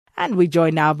And we're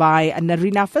joined now by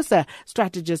Nerina Visser,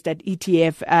 strategist at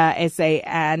ETF SA.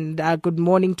 And good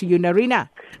morning to you, Nerina.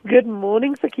 Good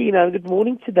morning, Sakina. Good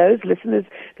morning to those listeners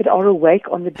that are awake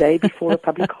on the day before a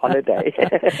public holiday.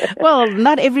 Well,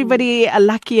 not everybody are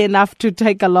lucky enough to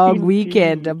take a long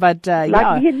weekend, but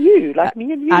like me and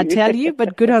you. I tell you,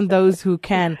 but good on those who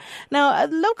can. Now,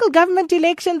 local government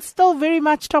elections still very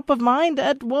much top of mind.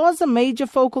 It was a major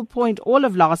focal point all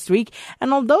of last week,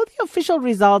 and although the official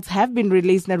results have been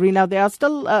released, Nerina, there are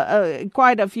still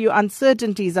quite a few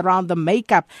uncertainties around the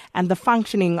makeup and the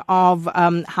functioning of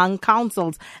hung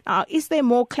councils. Now, is there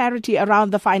more clarity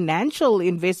around the financial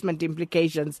investment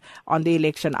implications on the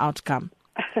election outcome?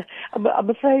 I'm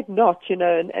afraid not,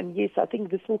 and yes, I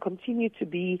think this will continue to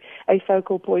be a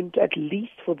focal point at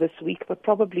least for this week, but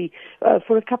probably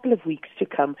for a couple of weeks to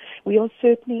come. We are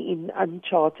certainly in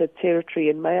uncharted territory,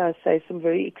 and may I say some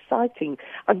very exciting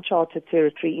uncharted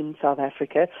territory in South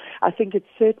Africa. I think it's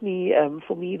certainly,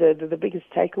 for me, the biggest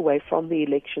takeaway from the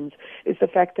elections is the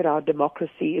fact that our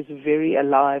democracy is very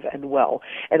alive and well,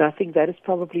 and I think that is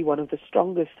probably one of the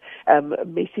strongest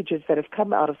messages that have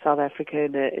come out of South Africa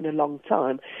in a long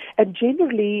time. And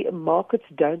generally, markets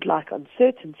don't like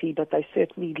uncertainty, but they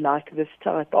certainly like this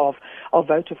type of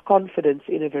vote of confidence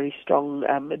in a very strong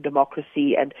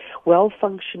democracy and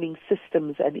well-functioning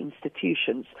systems and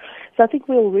institutions. So I think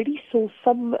we already saw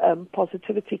some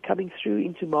positivity coming through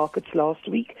into markets last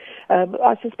week.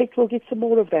 I suspect we'll get some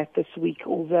more of that this week,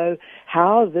 although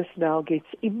how this now gets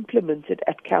implemented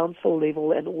at council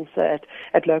level and also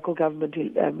at local government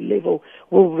level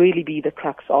will really be the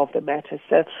crux of the matter.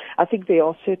 So I think there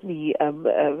are certainly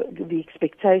the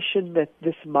expectation that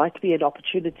this might be an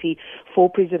opportunity for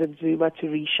President Zuma to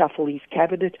reshuffle his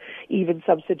cabinet, even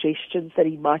some suggestions that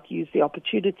he might use the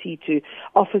opportunity to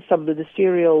offer some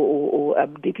ministerial or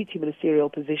deputy ministerial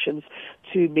positions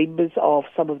to members of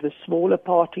some of the smaller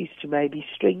parties to maybe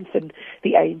strengthen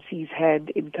the ANC's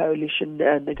hand in coalition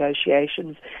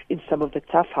negotiations in some of the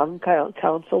tough hung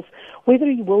councils. Whether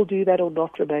he will do that or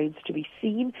not remains to be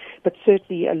seen, but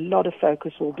certainly a lot of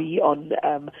focus will be on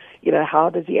how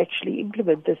does he actually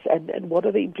implement this and what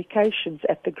are the implications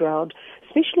at the ground,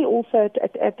 especially also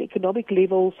at the economic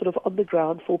level, sort of on the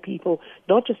ground for people,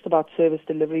 not just about service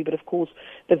delivery, but of course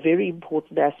the very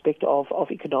important aspect of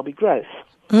economic growth.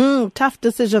 Tough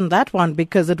decision, that one,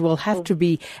 because it will have to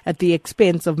be at the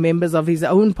expense of members of his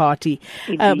own party.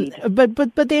 Indeed.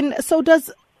 But then, so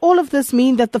does all of this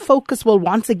mean that the focus will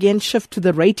once again shift to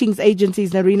the ratings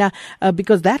agencies, Nerina,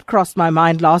 because that crossed my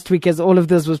mind last week as all of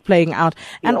this was playing out,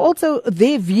 and also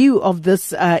their view of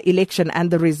this election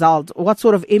and the result? What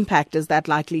sort of impact is that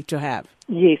likely to have?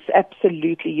 Yes,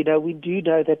 absolutely. We do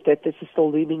know that this is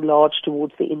still looming large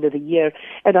towards the end of the year.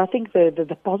 And I think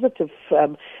the positive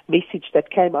message that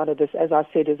came out of this, as I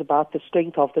said, is about the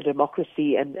strength of the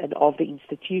democracy and of the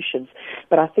institutions.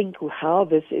 But I think how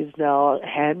this is now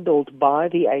handled by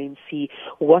the ANC,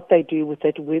 what they do with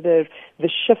it, whether the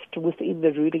shift within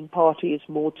the ruling party is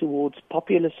more towards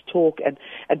populist talk and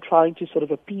trying to sort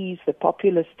of appease the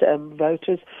populist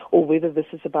voters, or whether this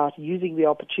is about using the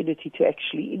opportunity to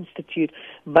actually institute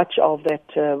much of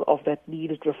that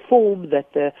needed reform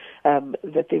that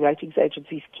the ratings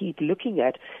agencies keep looking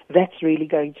at. That's really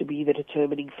going to be the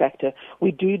determining factor.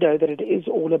 We do know that it is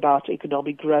all about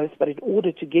economic growth, but in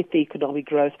order to get the economic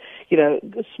growth, a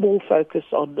small focus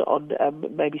on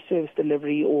maybe service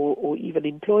delivery or even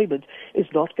employment is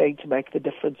not going to make the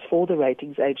difference for the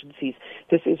ratings agencies.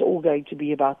 This is all going to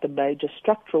be about the major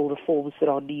structural reforms that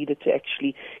are needed to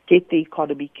actually get the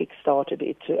economy kick-started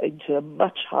into a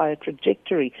much higher trajectory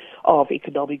of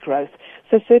economic growth.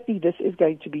 So certainly this is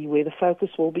going to be where the focus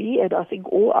will be, and I think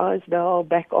all eyes now are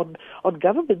back on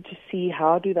government to see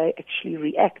how do they actually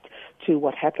react to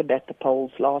what happened at the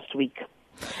polls last week.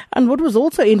 And what was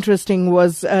also interesting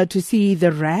was to see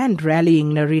the rand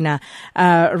rallying, Nerina,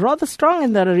 rather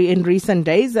strong in recent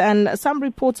days, and some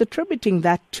reports attributing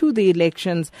that to the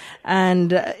elections.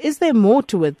 And is there more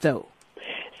to it, though?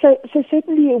 So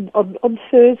certainly on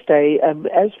Thursday,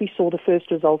 as we saw the first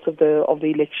results of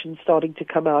the election starting to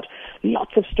come out,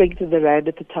 lots of strength in the rand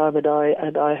at the time, and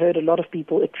I heard a lot of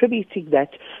people attributing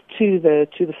that to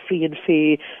the free and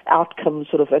fair outcome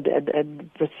sort of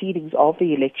and proceedings of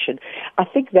the election. I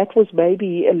think that was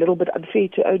maybe a little bit unfair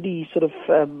to only sort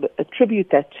of attribute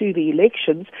that to the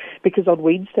elections, because on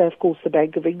Wednesday, of course, the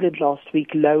Bank of England last week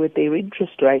lowered their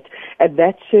interest rate, and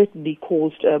that certainly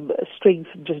caused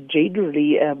strength just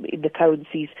generally in the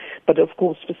currencies, but of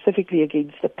course specifically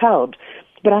against the pound.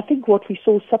 But I think what we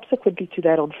saw subsequently to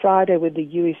that on Friday when the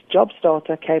US jobs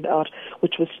data came out,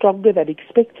 which was stronger than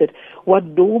expected,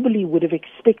 one normally would have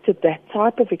expected that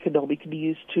type of economic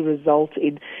news to result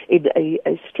in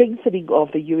a strengthening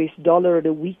of the US dollar and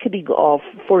a weakening of,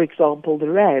 for example, the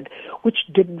rand, which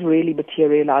didn't really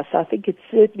materialize. So I think it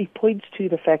certainly points to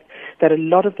the fact that a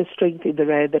lot of the strength in the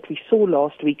rand that we saw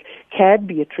last week can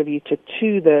be attributed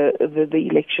to the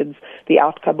elections, the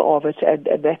outcome of it, and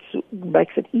that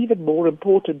makes it even more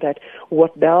important that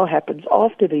what now happens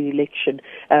after the election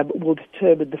will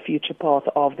determine the future path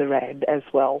of the rand as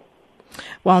well.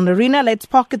 Well, Nerina, let's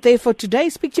park it there for today.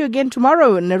 Speak to you again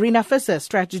tomorrow. Nerina Visser,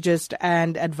 strategist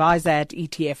and advisor at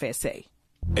ETF SA.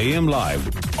 AM Live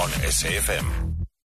on SAFM.